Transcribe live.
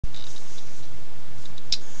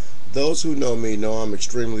Those who know me know I'm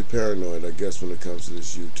extremely paranoid, I guess, when it comes to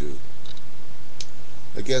this YouTube.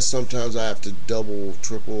 I guess sometimes I have to double,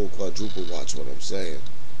 triple, quadruple watch what I'm saying.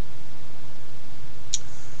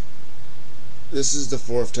 This is the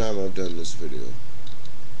 4th time I've done this video.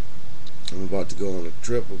 I'm about to go on a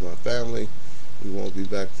trip with my family. We won't be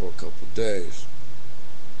back for a couple days.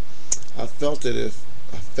 I felt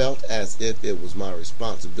as if it was my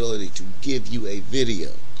responsibility to give you a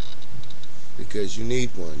video, because you need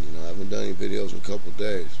one. I haven't done any videos in a couple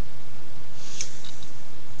days.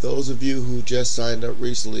 Those of you who just signed up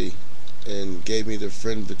recently and gave me the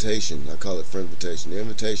friend invitation, I call it friend invitation, the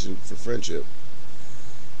invitation for friendship,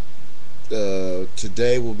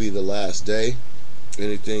 today will be the last day.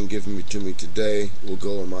 Anything given to me today will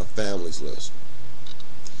go on my family's list.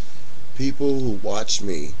 People who watch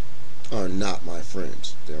me are not my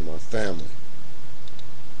friends. They're my family.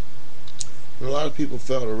 And a lot of people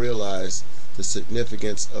fail to realize the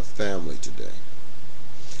significance of family today.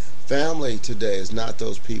 Family today is not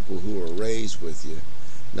those people who are raised with you,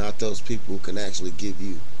 not those people who can actually give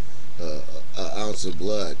you an ounce of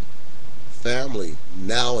blood. Family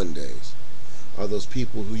nowadays are those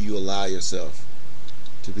people who you allow yourself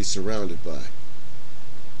to be surrounded by.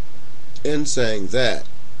 In saying that,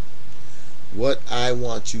 what I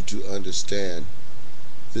want you to understand,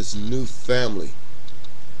 this new family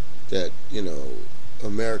that,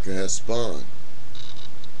 America has spawned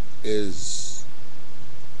is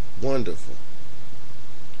wonderful.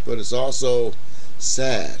 But it's also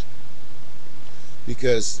sad,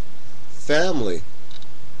 because family,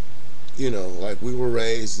 like we were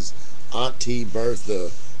raised as Auntie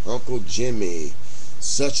Bertha, Uncle Jimmy,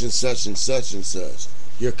 such and such and such and such,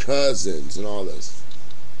 your cousins and all this.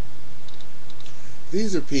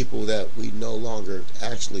 These are people that we no longer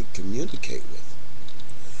actually communicate with.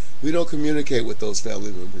 We don't communicate with those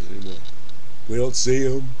family members anymore. We don't see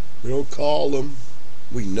them. We don't call them.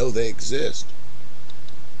 We know they exist.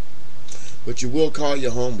 But you will call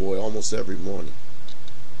your homeboy almost every morning.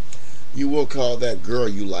 You will call that girl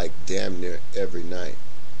you like damn near every night.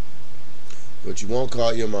 But you won't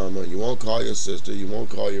call your mama. You won't call your sister. You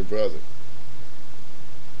won't call your brother.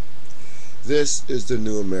 This is the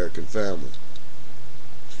new American family.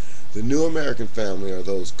 The new American family are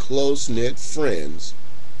those close-knit friends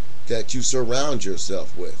that you surround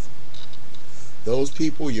yourself with. Those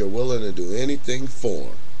people you're willing to do anything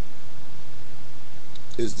for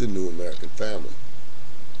is the new American family.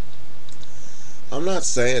 I'm not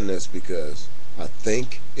saying this because I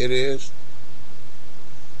think it is.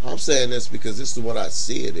 I'm saying this because this is what I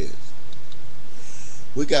see it is.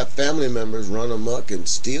 We got family members run amok and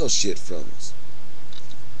steal shit from us.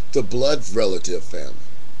 The blood relative family.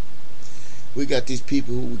 We got these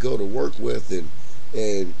people who we go to work with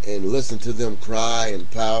and listen to them cry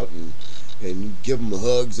and pout and you give them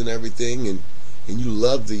hugs and everything, and you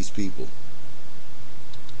love these people.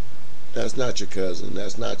 That's not your cousin.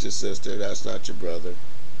 That's not your sister. That's not your brother.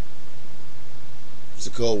 It's a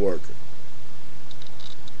co-worker.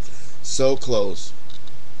 So close.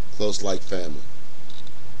 Close like family.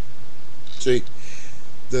 See,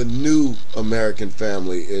 the new American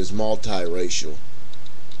family is multiracial.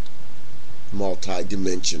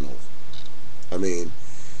 Multi-dimensional. I mean,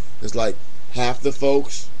 it's like half the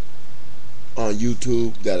folks on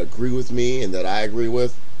YouTube that agree with me and that I agree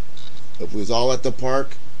with, if we was all at the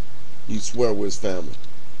park, you'd swear we're his family.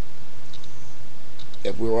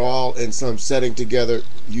 If we were all in some setting together,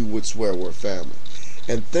 you would swear we're family.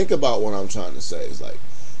 And think about what I'm trying to say. It's like,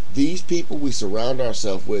 these people we surround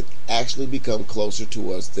ourselves with actually become closer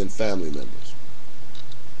to us than family members.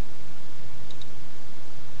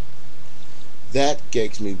 That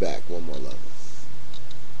takes me back one more level.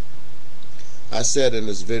 I said in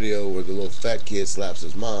this video where the little fat kid slaps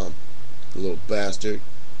his mom, the little bastard,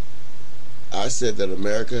 I said that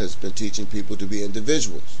America has been teaching people to be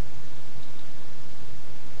individuals.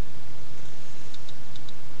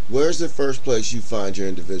 Where's the first place you find your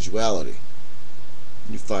individuality?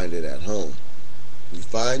 You find it at home. You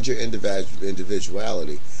find your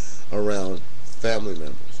individuality around family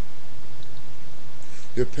members.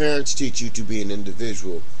 Your parents teach you to be an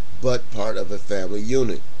individual, but part of a family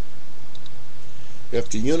unit. If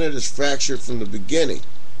the unit is fractured from the beginning,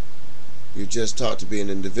 you're just taught to be an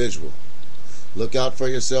individual. Look out for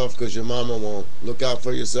yourself because your mama won't. Look out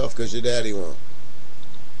for yourself because your daddy won't.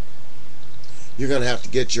 You're going to have to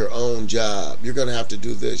get your own job. You're going to have to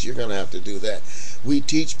do this. You're going to have to do that. We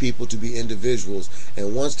teach people to be individuals,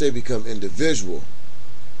 and once they become individual,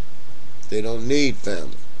 they don't need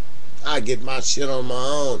family. I get my shit on my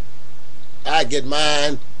own. I get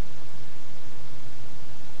mine.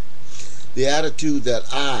 The attitude that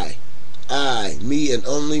I me and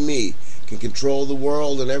only me, can control the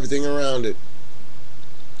world and everything around it,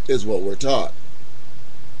 is what we're taught.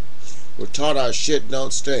 We're taught our shit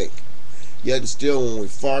don't stink. Yet and still, when we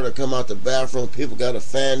fart or come out the bathroom, people got to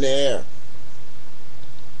fan the air.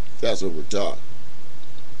 That's what we're taught.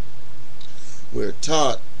 We're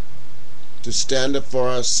taught to stand up for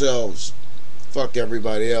ourselves. Fuck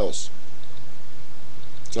everybody else.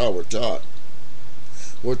 That's all we're taught.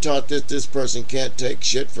 We're taught that this person can't take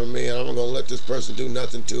shit from me and I'm going to let this person do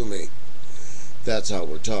nothing to me. That's how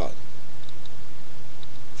we're taught.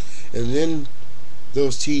 And then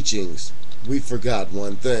those teachings, we forgot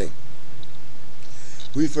one thing.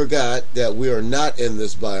 We forgot that we are not in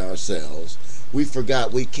this by ourselves. We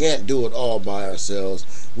forgot we can't do it all by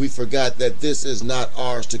ourselves. We forgot that this is not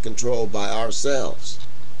ours to control by ourselves.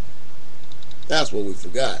 That's what we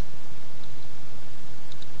forgot.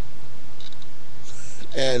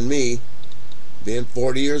 And me, being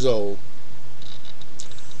 40 years old,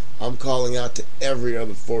 I'm calling out to every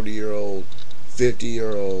other 40-year-old,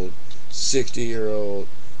 50-year-old, 60-year-old,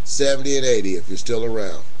 70 and 80 if you're still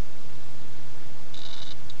around.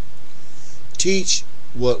 Teach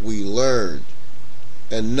what we learned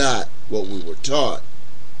and not what we were taught.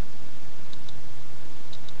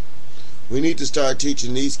 We need to start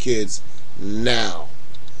teaching these kids now.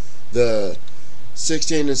 The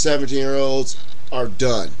 16 and 17-year-olds are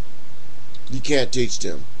done. You can't teach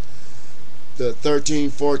them. The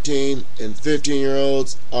 13, 14, and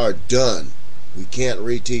 15-year-olds are done. We can't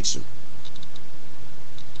reteach them.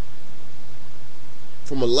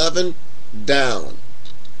 From 11 down,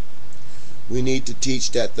 we need to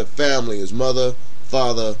teach that the family is mother,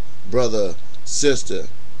 father, brother, sister.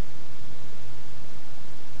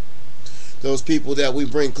 Those people that we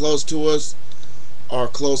bring close to us are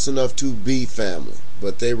close enough to be family,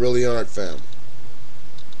 but they really aren't family.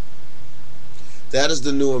 That is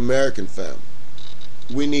the new American family.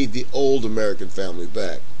 We need the old American family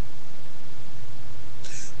back.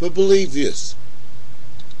 But believe this,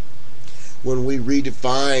 when we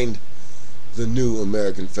redefine the new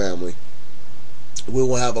American family, we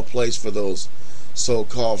will have a place for those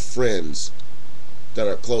so-called friends that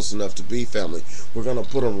are close enough to be family. We're going to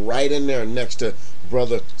put them right in there next to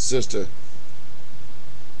brother, sister.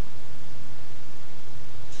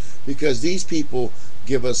 Because these people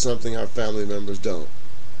give us something our family members don't.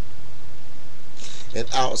 An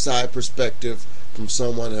outside perspective from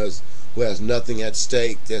someone who has nothing at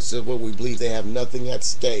stake. That's what we believe. They have nothing at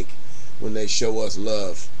stake when they show us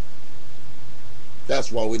love.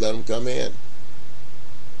 That's why we let them come in.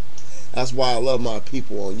 That's why I love my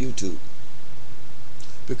people on YouTube.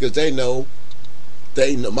 Because they know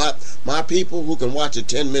my people who can watch a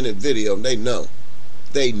 10-minute video, they know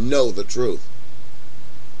the truth.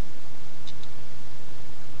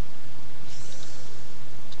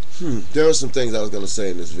 There are some things I was going to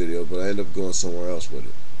say in this video, but I ended up going somewhere else with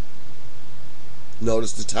it.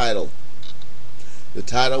 Notice the title. The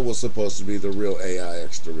title was supposed to be The Real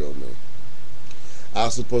AIX, The Real Me. I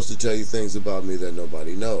was supposed to tell you things about me that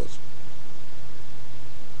nobody knows.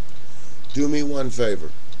 Do me one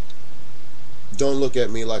favor. Don't look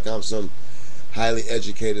at me like I'm some highly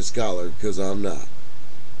educated scholar, because I'm not.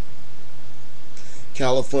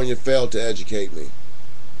 California failed to educate me.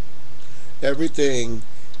 Every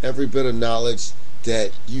bit of knowledge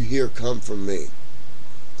that you hear come from me,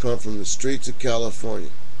 come from the streets of California.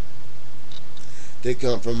 They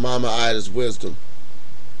come from Mama Ida's wisdom.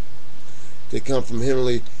 They come from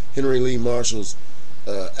Henry Lee Marshall's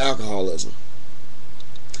alcoholism.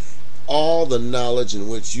 All the knowledge in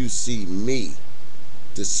which you see me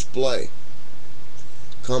display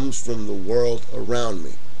comes from the world around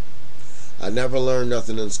me. I never learned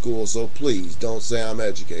nothing in school, so please don't say I'm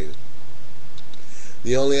educated.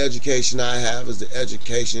 The only education I have is the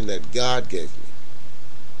education that God gave me.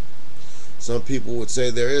 Some people would say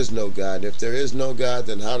there is no God. If there is no God,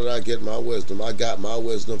 then how did I get my wisdom? I got my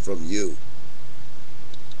wisdom from you.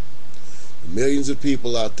 The millions of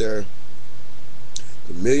people out there,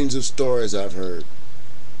 the millions of stories I've heard,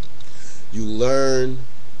 you learn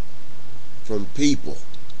from people.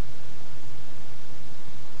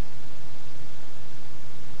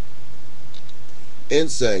 In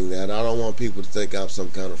saying that, I don't want people to think I'm some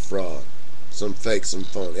kind of fraud, some fake, some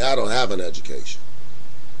phony. I don't have an education.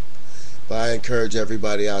 But I encourage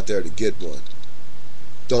everybody out there to get one.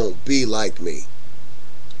 Don't be like me.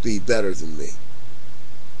 Be better than me.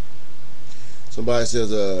 Somebody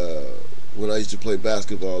says, when I used to play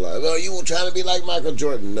basketball, like, well, you were trying to be like Michael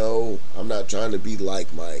Jordan. No, I'm not trying to be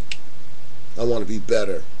like Mike. I want to be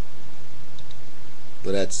better.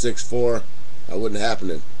 But at 6'4", I wasn't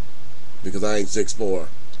happening. Because I ain't 6'4".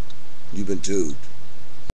 You've been tubed.